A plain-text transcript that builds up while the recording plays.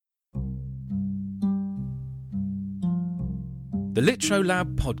The Litro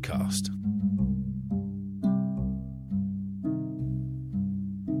Lab Podcast.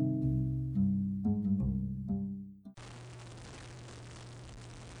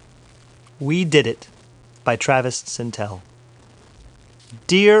 We Did It by Travis Sintel.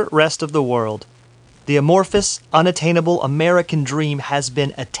 Dear rest of the world, the amorphous, unattainable American dream has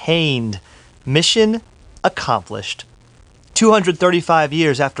been attained. Mission accomplished. 235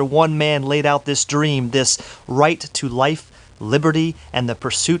 years after one man laid out this dream, this right to life, liberty, and the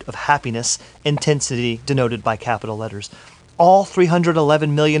pursuit of happiness, intensity denoted by capital letters. All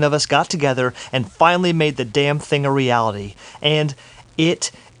 311 million of us got together and finally made the damn thing a reality. And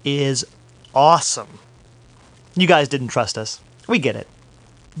it is awesome. You guys didn't trust us. We get it.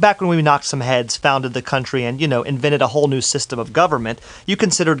 Back when we knocked some heads, founded the country, and, invented a whole new system of government, you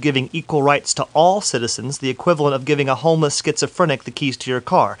considered giving equal rights to all citizens the equivalent of giving a homeless schizophrenic the keys to your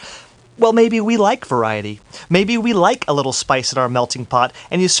car. Well, maybe we like variety. Maybe we like a little spice in our melting pot,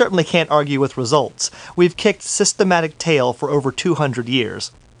 and you certainly can't argue with results. We've kicked systematic tail for over 200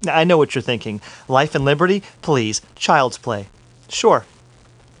 years. I know what you're thinking. Life and liberty? Please, child's play. Sure.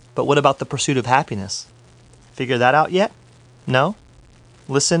 But what about the pursuit of happiness? Figure that out yet? No?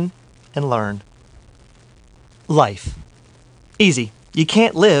 Listen and learn. Life. Easy. You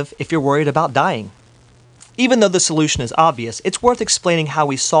can't live if you're worried about dying. Even though the solution is obvious, it's worth explaining how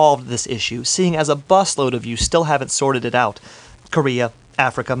we solved this issue, seeing as a busload of you still haven't sorted it out. Korea,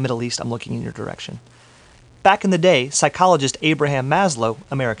 Africa, Middle East, I'm looking in your direction. Back in the day, psychologist Abraham Maslow,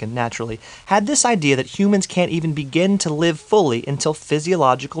 American naturally, had this idea that humans can't even begin to live fully until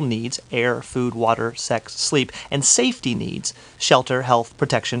physiological needs, air, food, water, sex, sleep, and safety needs, shelter, health,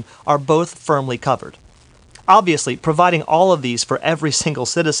 protection, are both firmly covered. Obviously, providing all of these for every single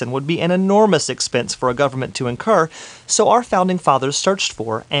citizen would be an enormous expense for a government to incur, so our founding fathers searched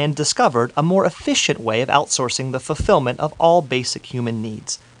for and discovered a more efficient way of outsourcing the fulfillment of all basic human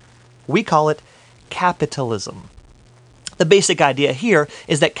needs. We call it capitalism. The basic idea here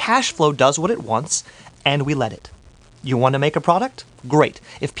is that cash flow does what it wants, and we let it. You want to make a product? Great.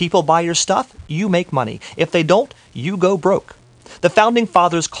 If people buy your stuff, you make money. If they don't, you go broke. The founding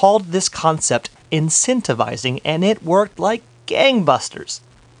fathers called this concept incentivizing, and it worked like gangbusters.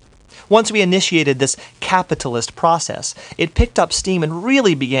 Once we initiated this capitalist process, it picked up steam and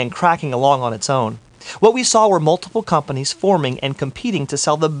really began cracking along on its own. What we saw were multiple companies forming and competing to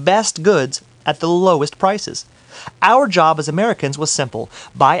sell the best goods at the lowest prices. Our job as Americans was simple: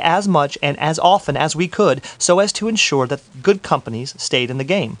 buy as much and as often as we could so as to ensure that good companies stayed in the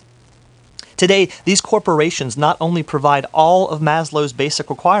game. Today, these corporations not only provide all of Maslow's basic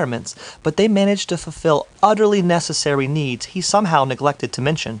requirements, but they manage to fulfill utterly necessary needs he somehow neglected to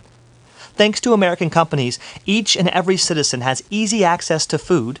mention. Thanks to American companies, each and every citizen has easy access to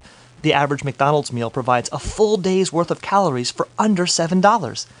food. The average McDonald's meal provides a full day's worth of calories for under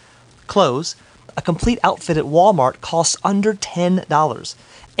 $7. Clothes, a complete outfit at Walmart costs under $10.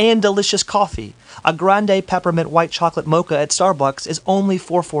 And delicious coffee. A grande peppermint white chocolate mocha at Starbucks is only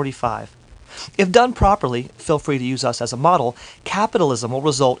 $4.45. If done properly, feel free to use us as a model, capitalism will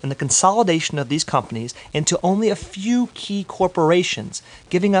result in the consolidation of these companies into only a few key corporations,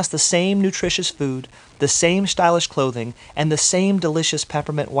 giving us the same nutritious food, the same stylish clothing, and the same delicious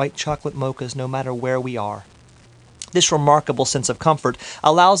peppermint white chocolate mochas no matter where we are. This remarkable sense of comfort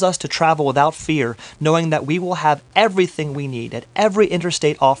allows us to travel without fear, knowing that we will have everything we need at every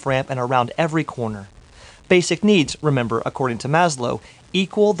interstate off-ramp and around every corner. Basic needs, remember, according to Maslow,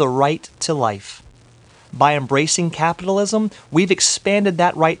 equal the right to life. By embracing capitalism, we've expanded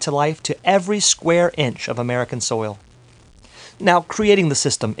that right to life to every square inch of American soil. Now, creating the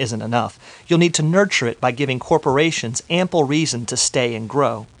system isn't enough. You'll need to nurture it by giving corporations ample reason to stay and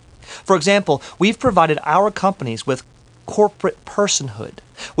grow. For example, we've provided our companies with corporate personhood,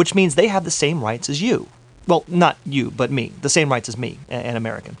 which means they have the same rights as you. Well, not you, but me. The same rights as me, an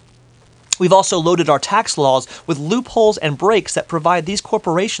American. We've also loaded our tax laws with loopholes and breaks that provide these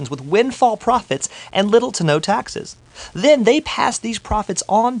corporations with windfall profits and little to no taxes. Then they pass these profits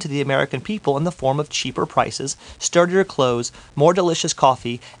on to the American people in the form of cheaper prices, sturdier clothes, more delicious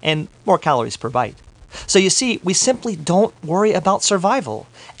coffee, and more calories per bite. So you see, we simply don't worry about survival.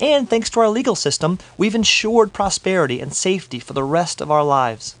 And thanks to our legal system, we've ensured prosperity and safety for the rest of our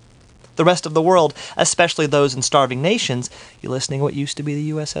lives. The rest of the world, especially those in starving nations, you listening to what used to be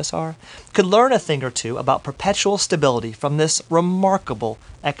the USSR, could learn a thing or two about perpetual stability from this remarkable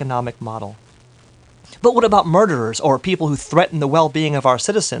economic model. But what about murderers or people who threaten the well-being of our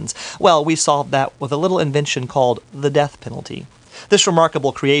citizens? Well, we solved that with a little invention called the death penalty. This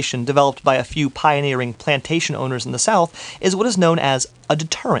remarkable creation, developed by a few pioneering plantation owners in the South, is what is known as a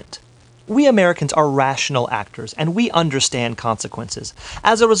deterrent. We Americans are rational actors, and we understand consequences.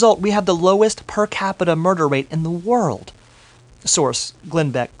 As a result, we have the lowest per capita murder rate in the world. Source,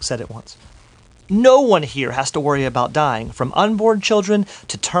 Glenn Beck said it once. No one here has to worry about dying, from unborn children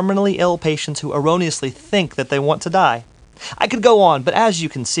to terminally ill patients who erroneously think that they want to die. I could go on, but as you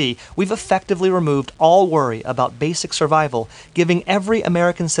can see, we've effectively removed all worry about basic survival, giving every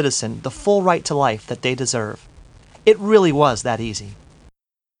American citizen the full right to life that they deserve. It really was that easy.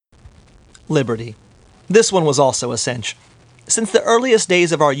 Liberty. This one was also a cinch. Since the earliest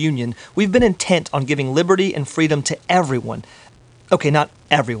days of our union, we've been intent on giving liberty and freedom to everyone. Okay, not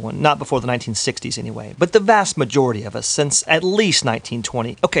everyone, not before the 1960s anyway, but the vast majority of us since at least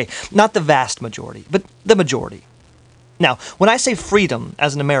 1920. Okay, not the vast majority, but the majority. Now, when I say freedom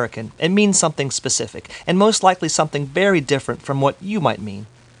as an American, it means something specific, and most likely something very different from what you might mean.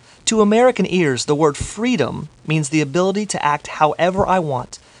 To American ears, the word freedom means the ability to act however I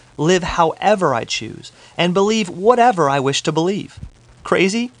want, live however I choose, and believe whatever I wish to believe.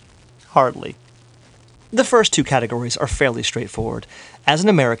 Crazy? Hardly. The first two categories are fairly straightforward. As an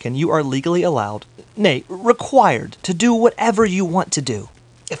American, you are legally allowed, nay, required, to do whatever you want to do.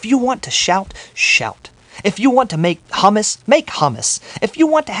 If you want to shout, shout. If you want to make hummus, make hummus. If you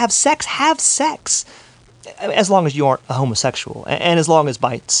want to have sex. As long as you aren't a homosexual, and as long as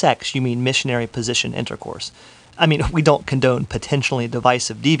by sex you mean missionary position intercourse. I mean, we don't condone potentially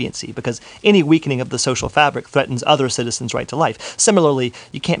divisive deviancy, because any weakening of the social fabric threatens other citizens' right to life. Similarly,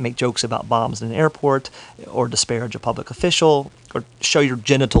 you can't make jokes about bombs in an airport, or disparage a public official, or show your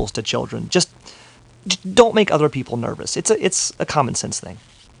genitals to children. Just don't make other people nervous. It's a common sense thing.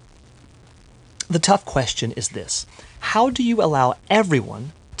 The tough question is this: how do you allow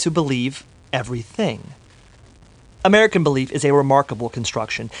everyone to believe everything? American belief is a remarkable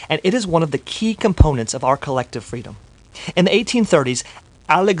construction, and it is one of the key components of our collective freedom. In the 1830s,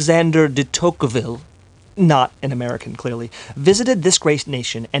 Alexander de Tocqueville, not an American clearly, visited this great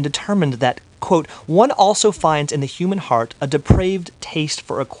nation and determined that, quote, one also finds in the human heart a depraved taste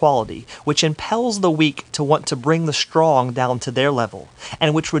for equality, which impels the weak to want to bring the strong down to their level,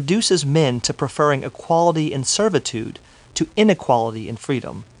 and which reduces men to preferring equality in servitude to inequality in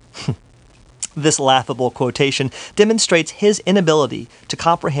freedom. This laughable quotation demonstrates his inability to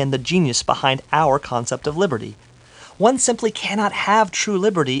comprehend the genius behind our concept of liberty. One simply cannot have true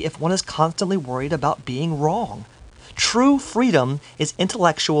liberty if one is constantly worried about being wrong. True freedom is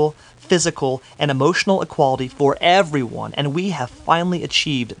intellectual, physical, and emotional equality for everyone, and we have finally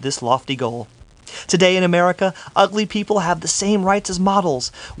achieved this lofty goal. Today in America, ugly people have the same rights as models,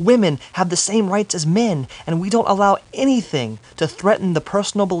 women have the same rights as men, and we don't allow anything to threaten the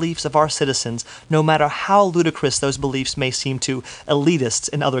personal beliefs of our citizens, no matter how ludicrous those beliefs may seem to elitists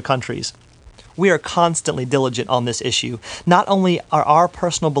in other countries. We are constantly diligent on this issue. Not only are our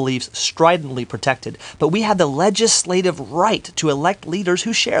personal beliefs stridently protected, but we have the legislative right to elect leaders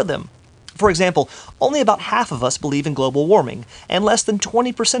who share them. For example, only about half of us believe in global warming, and less than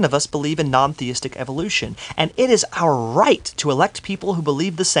 20% of us believe in non-theistic evolution, and it is our right to elect people who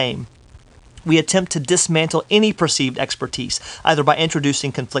believe the same. We attempt to dismantle any perceived expertise, either by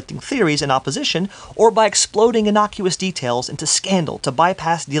introducing conflicting theories in opposition, or by exploding innocuous details into scandal to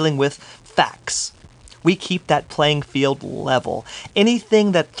bypass dealing with facts. We keep that playing field level.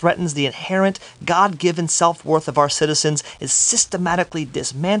 Anything that threatens the inherent, God-given self-worth of our citizens is systematically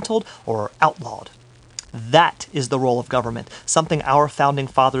dismantled or outlawed. That is the role of government, something our founding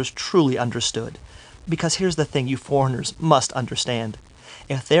fathers truly understood. Because here's the thing you foreigners must understand.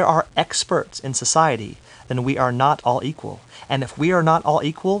 If there are experts in society, then we are not all equal. And if we are not all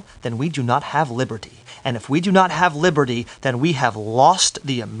equal, then we do not have liberty. And if we do not have liberty, then we have lost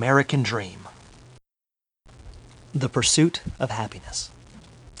the American dream. The pursuit of happiness.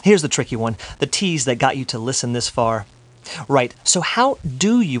 Here's the tricky one, the tease that got you to listen this far. Right, so how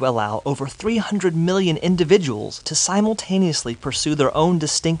do you allow over 300 million individuals to simultaneously pursue their own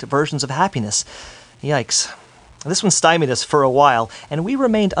distinct versions of happiness? Yikes. This one stymied us for a while, and we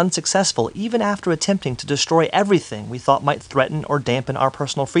remained unsuccessful even after attempting to destroy everything we thought might threaten or dampen our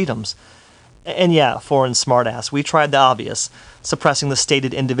personal freedoms. And yeah, foreign smartass, we tried the obvious, suppressing the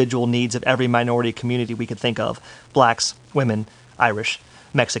stated individual needs of every minority community we could think of. Blacks, women, Irish,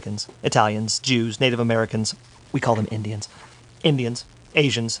 Mexicans, Italians, Jews, Native Americans, we call them Indians,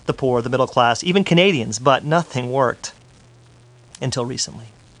 Asians, the poor, the middle class, even Canadians, but nothing worked. Until recently.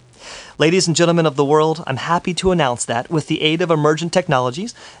 Ladies and gentlemen of the world, I'm happy to announce that, with the aid of emergent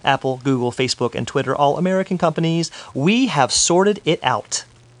technologies, Apple, Google, Facebook, and Twitter, all American companies, we have sorted it out.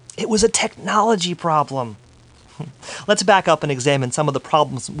 It was a technology problem. Let's back up and examine some of the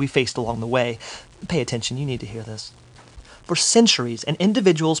problems we faced along the way. Pay attention, you need to hear this. For centuries, an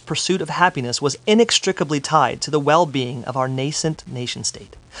individual's pursuit of happiness was inextricably tied to the well-being of our nascent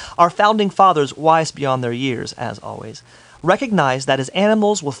nation-state. Our founding fathers, wise beyond their years, as always, recognized that as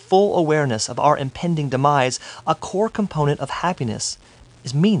animals with full awareness of our impending demise, a core component of happiness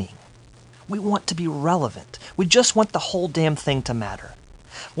is meaning. We want to be relevant. We just want the whole damn thing to matter.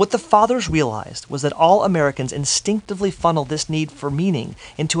 What the fathers realized was that all Americans instinctively funnel this need for meaning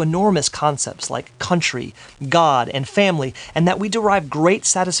into enormous concepts like country, God, and family, and that we derive great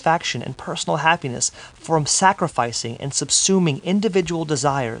satisfaction and personal happiness from sacrificing and subsuming individual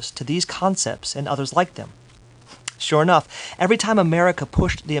desires to these concepts and others like them. Sure enough, every time America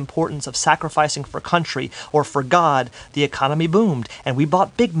pushed the importance of sacrificing for country or for God, the economy boomed, and we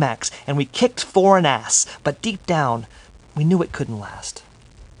bought Big Macs, and we kicked foreign ass, but deep down, we knew it couldn't last.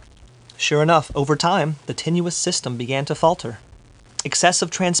 Sure enough, over time, the tenuous system began to falter. Excessive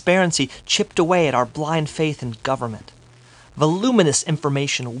transparency chipped away at our blind faith in government. Voluminous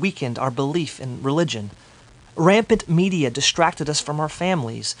information weakened our belief in religion. Rampant media distracted us from our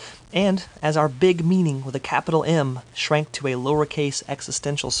families, and as our big meaning with a capital M shrank to a lowercase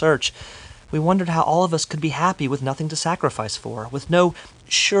existential search, we wondered how all of us could be happy with nothing to sacrifice for, with no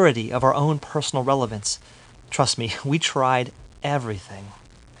surety of our own personal relevance. Trust me, we tried everything.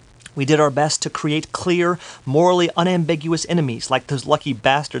 We did our best to create clear, morally unambiguous enemies like those lucky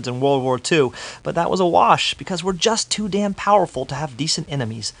bastards in World War II, but that was a wash because we're just too damn powerful to have decent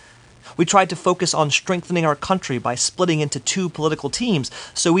enemies. We tried to focus on strengthening our country by splitting into two political teams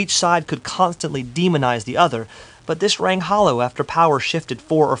so each side could constantly demonize the other, but this rang hollow after power shifted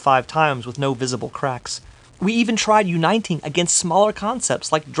 4 or 5 times with no visible cracks. We even tried uniting against smaller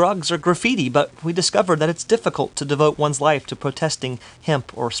concepts like drugs or graffiti, but we discovered that it's difficult to devote one's life to protesting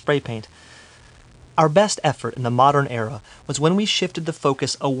hemp or spray paint. Our best effort in the modern era was when we shifted the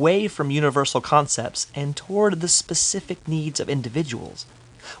focus away from universal concepts and toward the specific needs of individuals.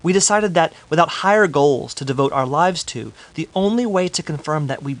 We decided that without higher goals to devote our lives to, the only way to confirm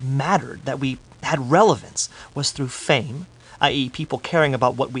that we mattered, that we had relevance, was through fame, i.e. people caring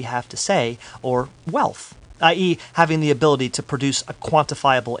about what we have to say, or wealth, i.e. having the ability to produce a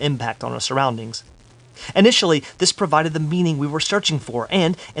quantifiable impact on our surroundings. Initially, this provided the meaning we were searching for,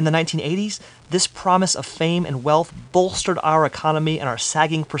 and in the 1980s, this promise of fame and wealth bolstered our economy and our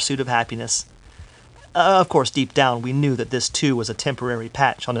sagging pursuit of happiness. Of course, deep down, we knew that this too was a temporary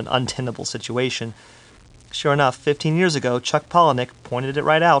patch on an untenable situation. Sure enough, 15 years ago, Chuck Palahniuk pointed it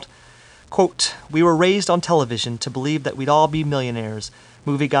right out. Quote, "We were raised on television to believe that we'd all be millionaires,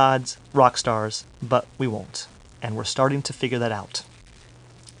 movie gods, rock stars, but we won't. And we're starting to figure that out."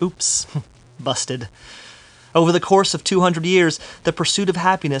 Oops. Busted. Over the course of 200 years, the pursuit of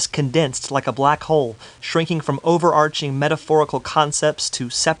happiness condensed like a black hole, shrinking from overarching metaphorical concepts to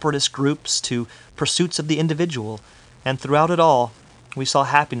separatist groups to pursuits of the individual. And throughout it all, we saw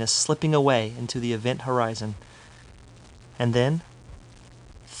happiness slipping away into the event horizon. And then,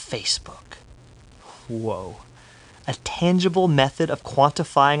 Facebook. Whoa. A tangible method of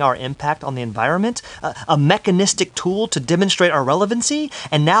quantifying our impact on the environment, a mechanistic tool to demonstrate our relevancy,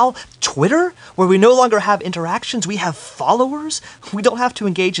 and now Twitter, where we no longer have interactions, we have followers. We don't have to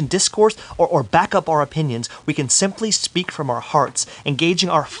engage in discourse or back up our opinions. We can simply speak from our hearts, engaging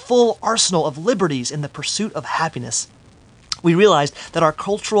our full arsenal of liberties in the pursuit of happiness. We realized that our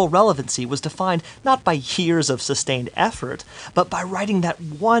cultural relevancy was defined not by years of sustained effort, but by writing that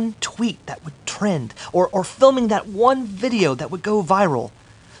one tweet that would trend, or filming that one video that would go viral.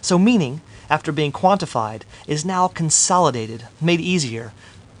 So meaning, after being quantified, is now consolidated, made easier.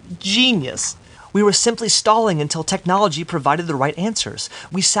 Genius! We were simply stalling until technology provided the right answers.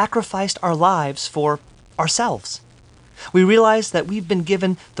 We sacrificed our lives for ourselves. We realize that we've been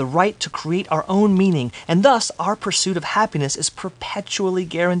given the right to create our own meaning, and thus our pursuit of happiness is perpetually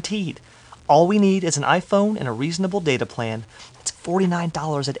guaranteed. All we need is an iPhone and a reasonable data plan. It's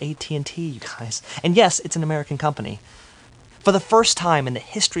 $49 at AT&T, you guys. And yes, it's an American company. For the first time in the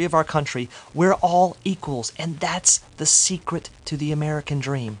history of our country, we're all equals, and that's the secret to the American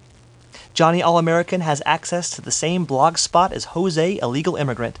dream. Johnny All-American has access to the same blog spot as Jose Illegal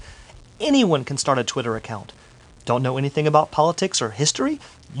Immigrant. Anyone can start a Twitter account. Don't know anything about politics or history?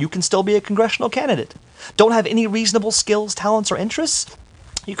 You can still be a congressional candidate. Don't have any reasonable skills, talents, or interests?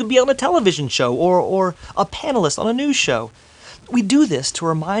 You can be on a television show or a panelist on a news show. We do this to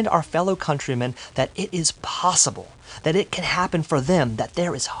remind our fellow countrymen that it is possible, that it can happen for them, that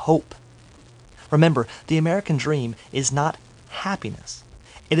there is hope. Remember, the American dream is not happiness.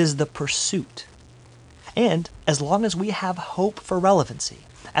 It is the pursuit. And as long as we have hope for relevancy,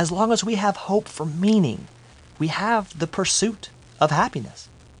 as long as we have hope for meaning, we have the pursuit of happiness.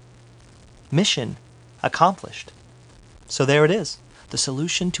 Mission accomplished. So there it is, the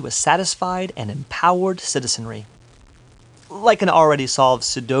solution to a satisfied and empowered citizenry. Like an already solved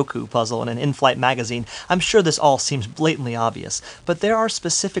Sudoku puzzle in an in-flight magazine, I'm sure this all seems blatantly obvious, but there are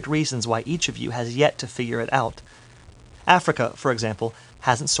specific reasons why each of you has yet to figure it out. Africa, for example,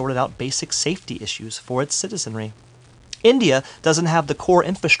 hasn't sorted out basic safety issues for its citizenry. India doesn't have the core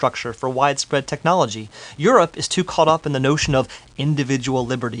infrastructure for widespread technology. Europe is too caught up in the notion of individual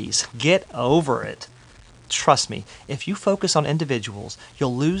liberties. Get over it. Trust me, if you focus on individuals,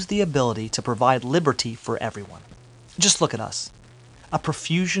 you'll lose the ability to provide liberty for everyone. Just look at us. A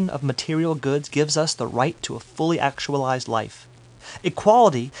profusion of material goods gives us the right to a fully actualized life.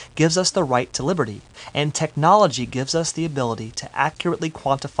 Equality gives us the right to liberty, and technology gives us the ability to accurately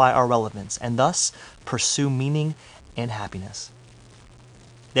quantify our relevance and thus pursue meaning and happiness.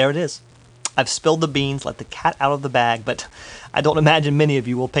 There it is. I've spilled the beans, let the cat out of the bag, but I don't imagine many of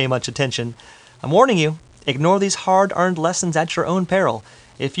you will pay much attention. I'm warning you, ignore these hard-earned lessons at your own peril.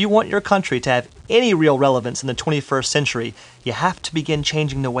 If you want your country to have any real relevance in the 21st century, you have to begin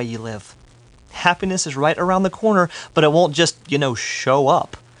changing the way you live. Happiness is right around the corner, but it won't just, show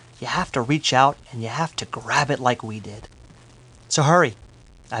up. You have to reach out and you have to grab it like we did. So hurry.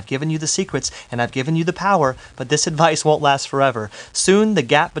 I've given you the secrets and I've given you the power, but this advice won't last forever. Soon the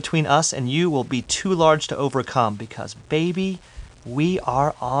gap between us and you will be too large to overcome because, baby, we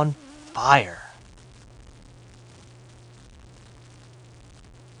are on fire.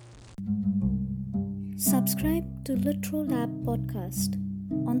 Subscribe to Literal Lab Podcast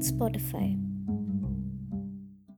on Spotify.